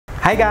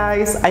Hi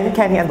guys! I'm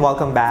Kenny and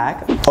welcome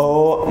back.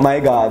 Oh my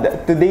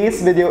god,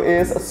 today's video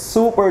is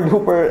super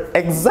duper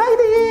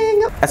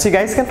exciting! As you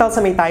guys can tell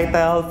sa may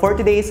title, for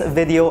today's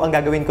video, ang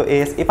gagawin ko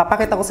is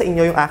ipapakita ko sa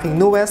inyo yung aking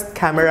newest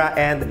camera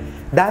and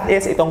that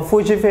is itong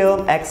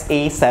FUJIFILM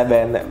X-A7.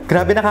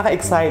 Grabe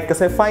nakaka-excite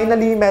kasi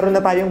finally meron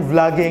na tayong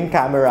vlogging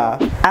camera.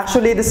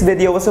 Actually, this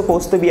video was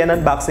supposed to be an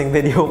unboxing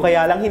video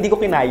kaya lang hindi ko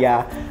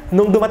kinaya.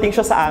 Nung dumating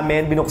siya sa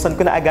amin, binuksan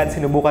ko na agad,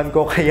 sinubukan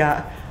ko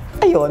kaya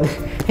ayun,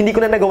 hindi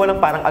ko na nagawa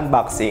ng parang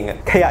unboxing.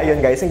 Kaya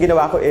ayun guys, yung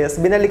ginawa ko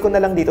is binalik ko na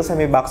lang dito sa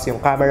may box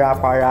yung camera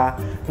para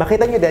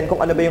makita nyo din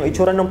kung ano ba yung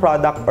itsura ng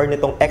product or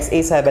nitong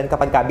X-A7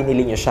 kapag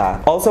binili nyo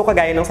siya. Also,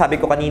 kagaya nung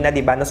sabi ko kanina,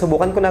 diba,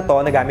 nasubukan ko na to,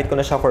 nagamit ko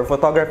na siya for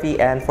photography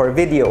and for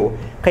video.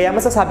 Kaya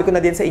masasabi ko na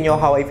din sa inyo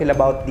how I feel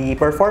about the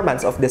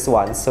performance of this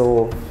one.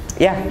 So,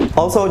 yeah.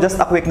 Also, just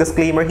a quick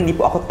disclaimer, hindi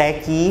po ako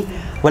techie.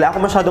 Wala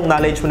akong masyadong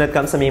knowledge when it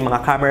comes sa may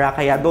mga camera,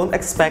 kaya don't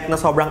expect na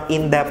sobrang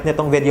in-depth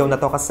nitong video na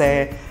to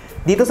kasi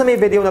dito sa may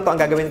video na to, ang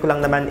gagawin ko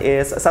lang naman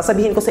is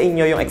sasabihin ko sa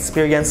inyo yung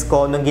experience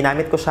ko nung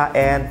ginamit ko siya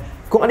and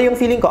kung ano yung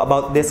feeling ko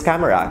about this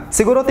camera.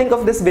 Siguro think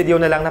of this video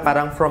na lang na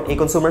parang from a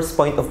consumer's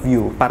point of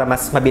view para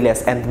mas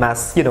mabilis and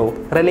mas,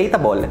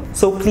 relatable.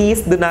 So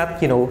please do not,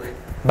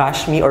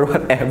 bash me or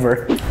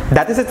whatever.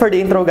 That is it for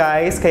the intro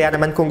guys. Kaya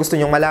naman kung gusto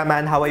nyong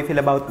malaman how I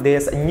feel about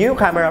this new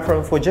camera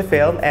from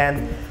Fujifilm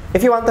and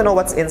if you want to know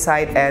what's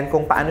inside and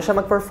kung paano siya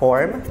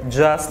mag-perform,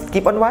 just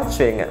keep on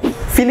watching.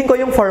 Feeling ko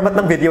yung format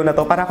ng video na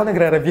to, para ako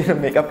nagre-review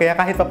ng makeup, kaya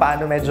kahit pa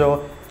paano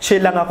medyo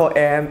chill lang ako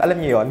and alam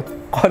niyo yon,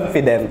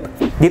 confident.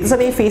 Dito sa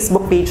may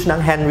Facebook page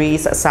ng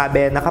Henry's,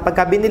 sabi na kapag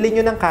binili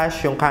nyo ng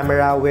cash yung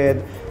camera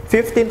with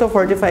 15 to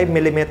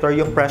 45mm,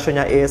 yung presyo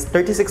niya is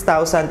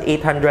 36,890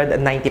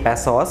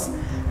 pesos.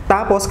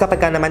 Tapos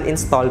kapag naman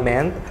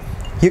installment,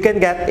 you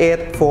can get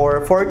it for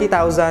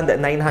 40,990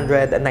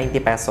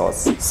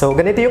 pesos. So,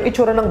 ganito yung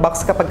itsura ng box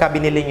kapag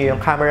binili nyo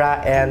yung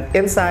camera and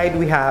inside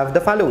we have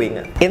the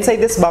following. Inside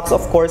this box,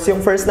 of course,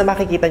 yung first na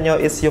makikita nyo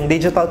is yung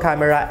digital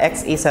camera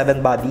X-A7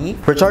 body,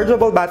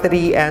 rechargeable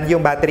battery, and yung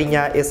battery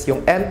niya is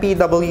yung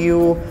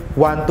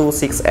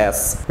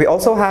NPW126S. We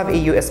also have a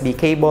USB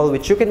cable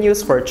which you can use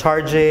for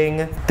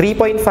charging,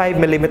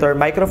 3.5mm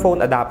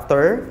microphone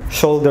adapter,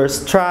 shoulder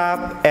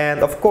strap,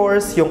 and of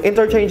course, yung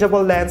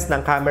interchangeable lens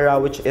ng camera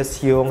which is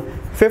yung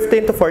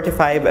 15 to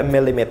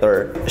 45mm.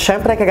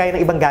 Syempre, kagaya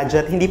ng ibang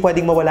gadget, hindi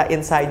pwedeng mawala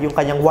inside yung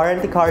kanyang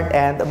warranty card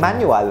and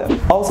manual.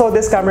 Also,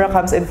 this camera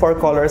comes in 4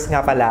 colors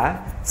nga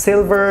pala.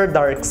 Silver,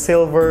 dark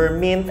silver,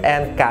 mint,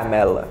 and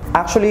camel.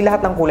 Actually,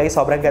 lahat ng kulay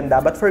sobrang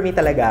ganda. But for me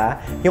talaga,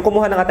 yung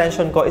kumuha ng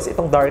attention ko is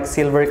itong dark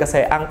silver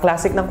kasi ang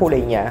classic ng kulay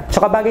niya.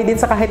 Tsaka bagay din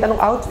sa kahit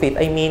anong outfit.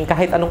 I mean,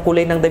 kahit anong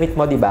kulay ng damit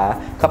mo, diba?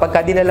 Kapag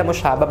dinala mo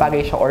siya,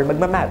 babagay siya or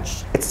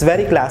magmamatch. It's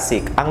very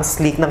classic. Ang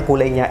sleek ng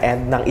kulay niya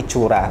and ng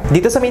itsura.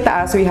 Dito sa may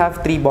taas, we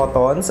have 3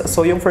 buttons.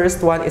 So, yung first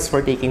one is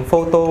for taking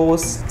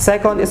photos.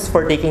 Second is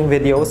for taking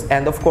videos.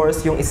 And of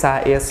course, yung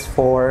isa is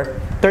for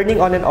turning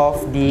on and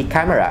off the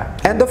camera.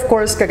 And of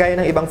course, kagaya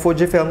ng ibang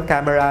Fujifilm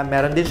camera,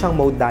 meron din siyang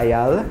mode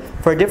dial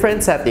for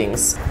different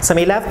settings. Sa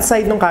may left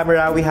side ng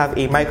camera, we have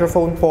a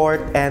microphone port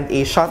and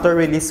a shutter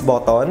release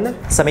button.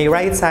 Sa may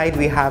right side,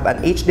 we have an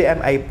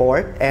HDMI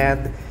port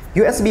and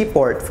USB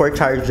port for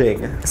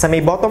charging. Sa may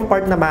bottom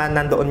part naman,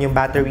 nandoon yung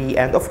battery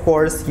and of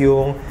course,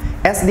 yung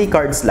SD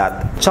card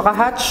slot. Tsaka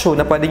hot shoe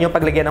na pwede nyo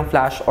paglagyan ng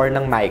flash or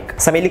ng mic.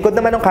 Sa may likod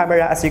naman ng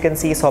camera, as you can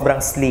see,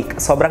 sobrang sleek.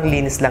 Sobrang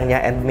linis lang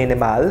niya and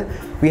minimal.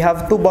 We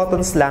have 2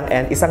 buttons lang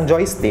and isang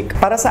joystick.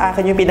 Para sa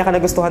akin, yung pinaka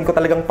nagustuhan ko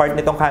talagang part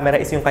nitong camera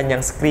is yung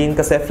kanyang screen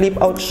kasi flip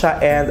out siya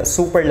and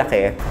super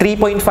laki.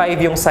 3.5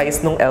 yung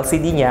size ng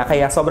LCD niya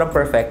kaya sobrang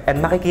perfect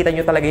and makikita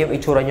nyo talaga yung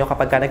itsura nyo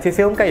kapag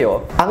nagfi-film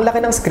kayo. Ang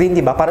laki ng screen,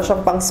 diba? Para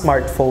siyang pang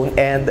smartphone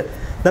and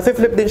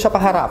nafi-flip din siya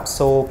paharap.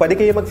 So, pwede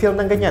kayo mag-film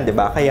ng ganyan,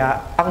 diba? Kaya,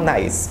 ang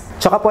nice.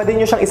 Tsaka pwede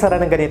nyo siyang isara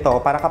ng ganito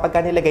para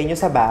kapag nilagay nyo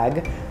sa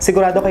bag,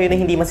 sigurado kayo na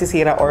hindi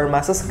masisira or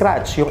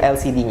masascratch yung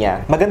LCD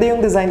niya. Maganda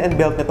yung design and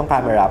build nitong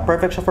camera.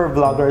 Perfect siya for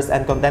vloggers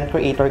and content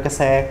creator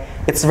kasi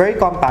it's very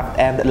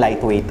compact and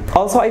lightweight.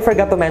 Also, I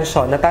forgot to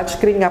mention na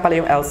touchscreen nga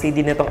pala yung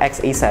LCD nitong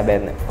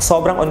X-A7.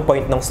 Sobrang on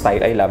point ng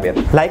style. I love it.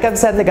 Like I've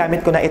said,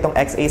 nagamit ko na itong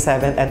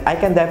X-A7 and I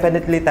can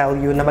definitely tell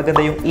you na maganda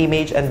yung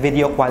image and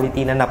video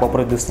quality na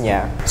napoproduce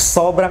niya.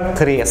 Sobrang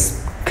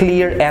crisp,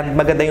 clear, and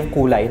maganda yung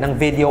kulay ng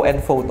video and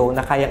photo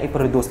na kayang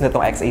i-produce nitong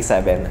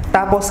X-A7.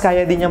 Tapos,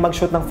 kaya din niya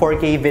mag-shoot ng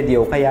 4K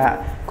video.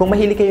 Kaya, kung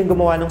mahilig kayong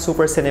gumawa ng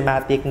super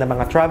cinematic na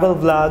mga travel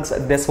vlogs,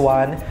 this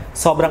one,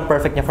 sobrang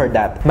perfect niya for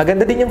that.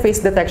 Maganda din yung face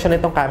detection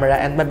nitong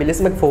camera and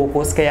mabilis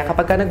mag-focus. Kaya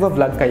kapag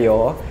nagva-vlog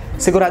kayo,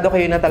 sigurado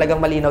kayo na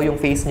talagang malinaw yung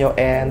face nyo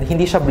and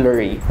hindi siya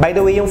blurry. By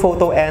the way, yung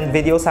photo and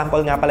video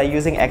sample nga pala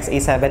using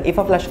X-A7,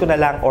 ipa-flash ko na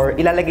lang or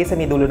ilalagay sa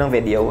midulo ng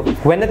video.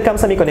 When it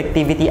comes sa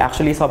connectivity,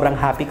 actually sobrang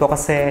happy ko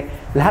kasi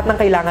lahat ng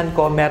kailangan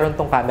ko, meron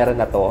tong camera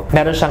na to.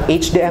 Meron siyang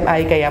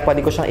HDMI, kaya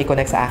pwede ko siyang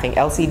i-connect sa aking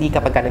LCD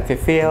kapag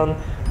nagfi-film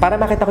para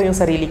makita ko yung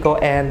sarili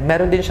ko and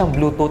meron din siyang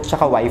Bluetooth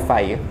tsaka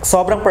Wi-Fi.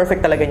 Sobrang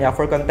perfect talaga niya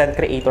for content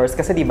creators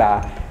kasi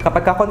diba,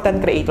 kapag ka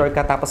content creator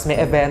ka tapos may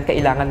event,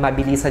 kailangan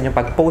mabilisan yung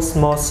pag-post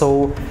mo.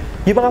 So,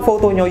 yung mga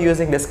photo nyo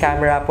using this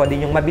camera, pwede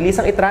nyong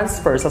mabilisang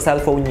i-transfer sa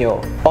cellphone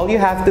nyo. All you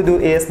have to do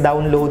is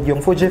download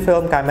yung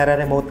FUJIFILM Camera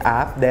Remote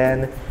app,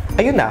 then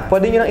ayun na,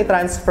 pwede nyo lang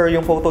i-transfer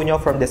yung photo nyo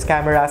from this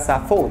camera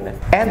sa phone.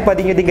 And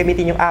pwede nyo din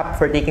gamitin yung app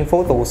for taking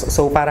photos.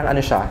 So parang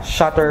ano siya,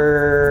 shutter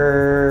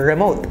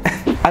remote.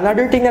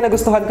 Another thing na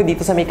nagustuhan ko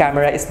dito sa may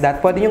camera is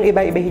that pwede nyong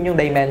iba-ibahin yung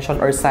dimension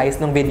or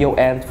size ng video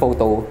and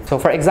photo. So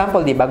for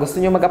example, di ba, gusto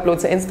nyo mag-upload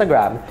sa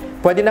Instagram,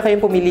 pwede na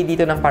kayong pumili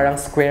dito ng parang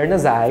square na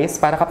size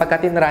para kapag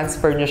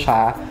ka-transfer nyo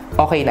siya,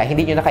 okay na,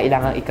 hindi nyo na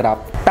kailangang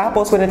i-crop.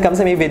 Tapos when it comes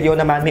sa may video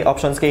naman, may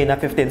options kayo na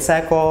 15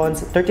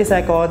 seconds, 30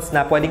 seconds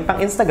na pwedeng pang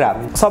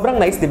Instagram. Sobrang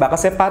nice, di ba?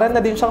 Kasi parang na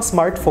din siyang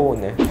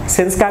smartphone.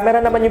 Since camera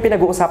naman yung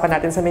pinag-uusapan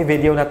natin sa may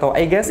video na to,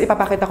 I guess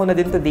ipapakita ko na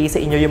din today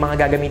sa inyo yung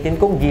mga gagamitin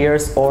kong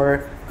gears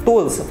or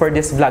tools for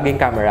this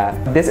vlogging camera.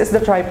 This is the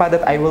tripod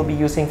that I will be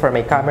using for my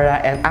camera,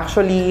 and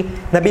actually,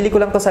 nabili ko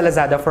lang to sa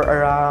Lazada for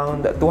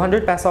around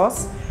 200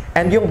 pesos.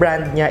 And yung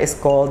brand niya is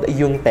called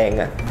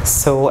Yunteng.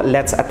 So,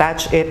 let's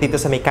attach it dito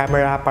sa may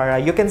camera para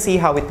you can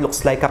see how it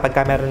looks like kapag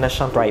meron na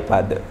siyang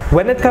tripod.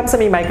 When it comes sa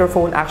may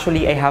microphone,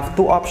 actually, I have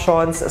two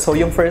options. So,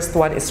 yung first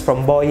one is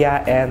from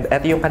Boya, and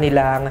ito yung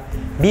kanilang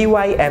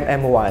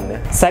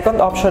BY-MM1. Second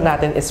option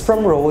natin is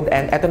from Rode,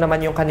 and ito naman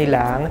yung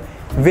kanilang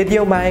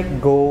Video Mic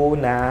Go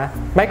na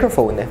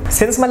microphone.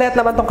 Since maliit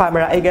naman tong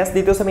camera, I guess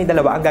dito sa may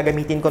dalawa, ang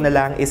gagamitin ko na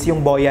lang is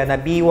yung Boya na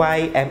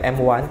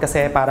BY-MM1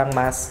 kasi parang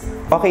mas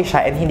okay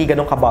siya and hindi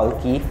ganun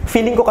ka-bulky.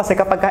 Feeling ko kasi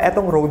kapag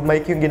etong Rode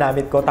mic yung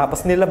ginamit ko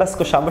tapos nilabas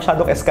ko siya,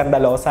 masyadong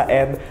eskandalosa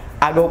and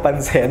agaw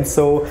pansin.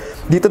 So,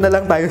 dito na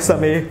lang tayo sa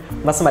may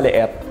mas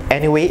maliit.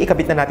 Anyway,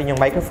 ikabit na natin yung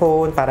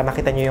microphone para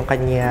makita nyo yung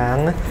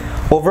kanyang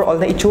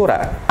overall na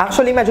itsura.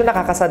 Actually, medyo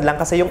nakakasad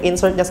lang kasi yung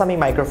insert niya sa may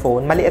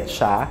microphone, maliit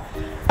siya.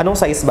 Anong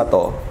size ba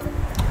to?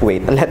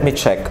 Wait, let me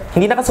check.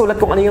 Hindi nakasulat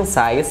kung ano yung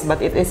size,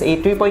 but it is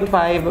a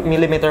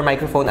 3.5mm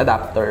microphone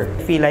adapter.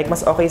 I feel like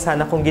mas okay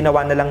sana kung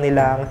ginawa na lang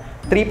nilang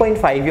 3.5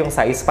 yung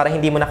size para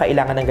hindi mo na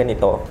kailangan ng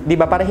ganito.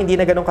 Diba? Para hindi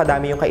na ganun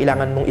kadami yung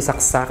kailangan mong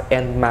isaksak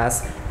and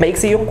mas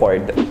maiksi yung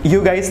cord. You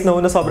guys know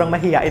na sobrang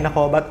mahihain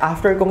ako, but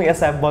after kong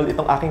i-assemble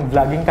itong aking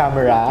vlogging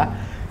camera,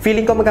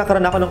 feeling ko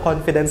magkakaroon ako ng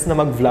confidence na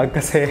mag-vlog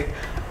kasi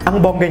ang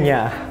bongga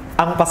niya,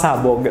 ang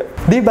pasabog.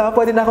 Diba?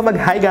 Pwede na ako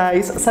mag-hi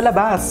guys sa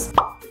labas.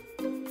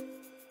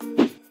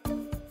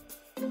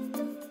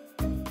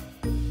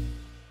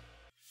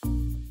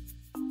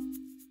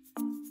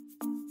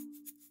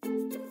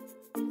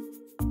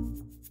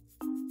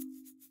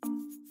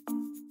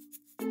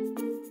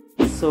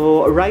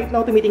 So, right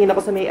now, tumitingin ako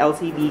sa may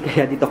LCD,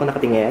 kaya dito ako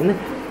nakatingin.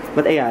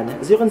 But ayan,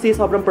 as you can see,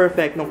 sobrang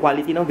perfect ng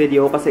quality ng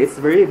video kasi it's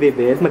very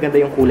vivid. Maganda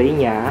yung kulay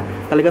niya.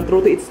 Talagang true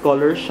to its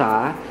color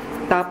siya.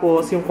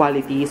 Tapos, yung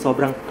quality,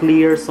 sobrang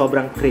clear,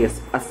 sobrang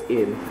crisp. As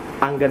in,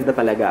 ang ganda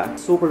talaga.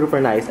 Super,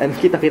 super nice. And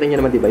kita-kita nyo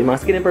naman, diba? Yung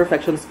mga skin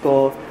imperfections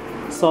ko,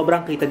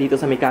 sobrang kita dito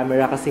sa may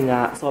camera kasi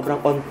nga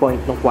sobrang on point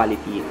ng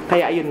quality.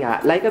 Kaya ayun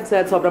nga, like I've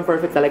said, sobrang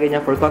perfect talaga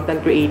niya for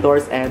content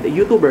creators and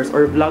YouTubers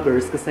or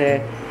vloggers kasi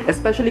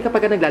especially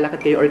kapag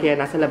naglalakad kayo or kaya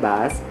nasa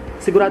labas,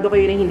 sigurado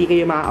kayo na hindi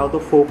kayo ma-out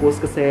of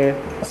focus kasi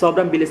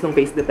sobrang bilis ng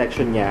face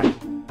detection niya.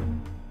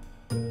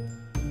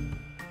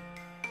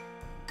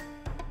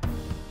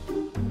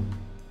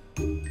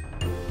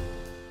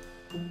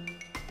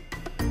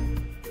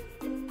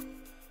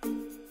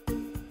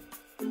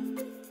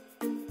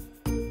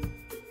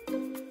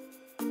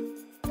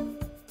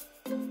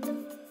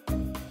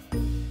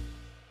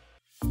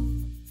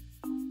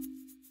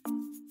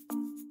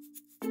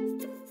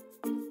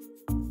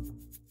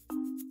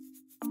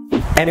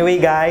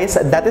 Anyway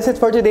guys, that is it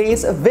for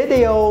today's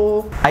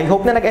video! I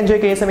hope na nag-enjoy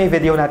kayo sa may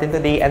video natin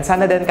today and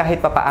sana din kahit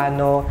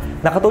papaano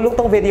nakatulong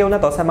tong video na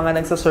to sa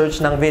mga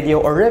nagsasearch ng video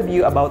or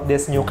review about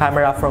this new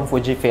camera from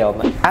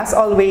Fujifilm. As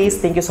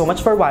always, thank you so much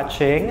for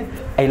watching.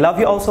 I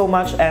love you all so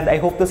much and I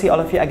hope to see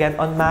all of you again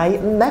on my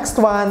next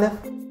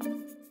one!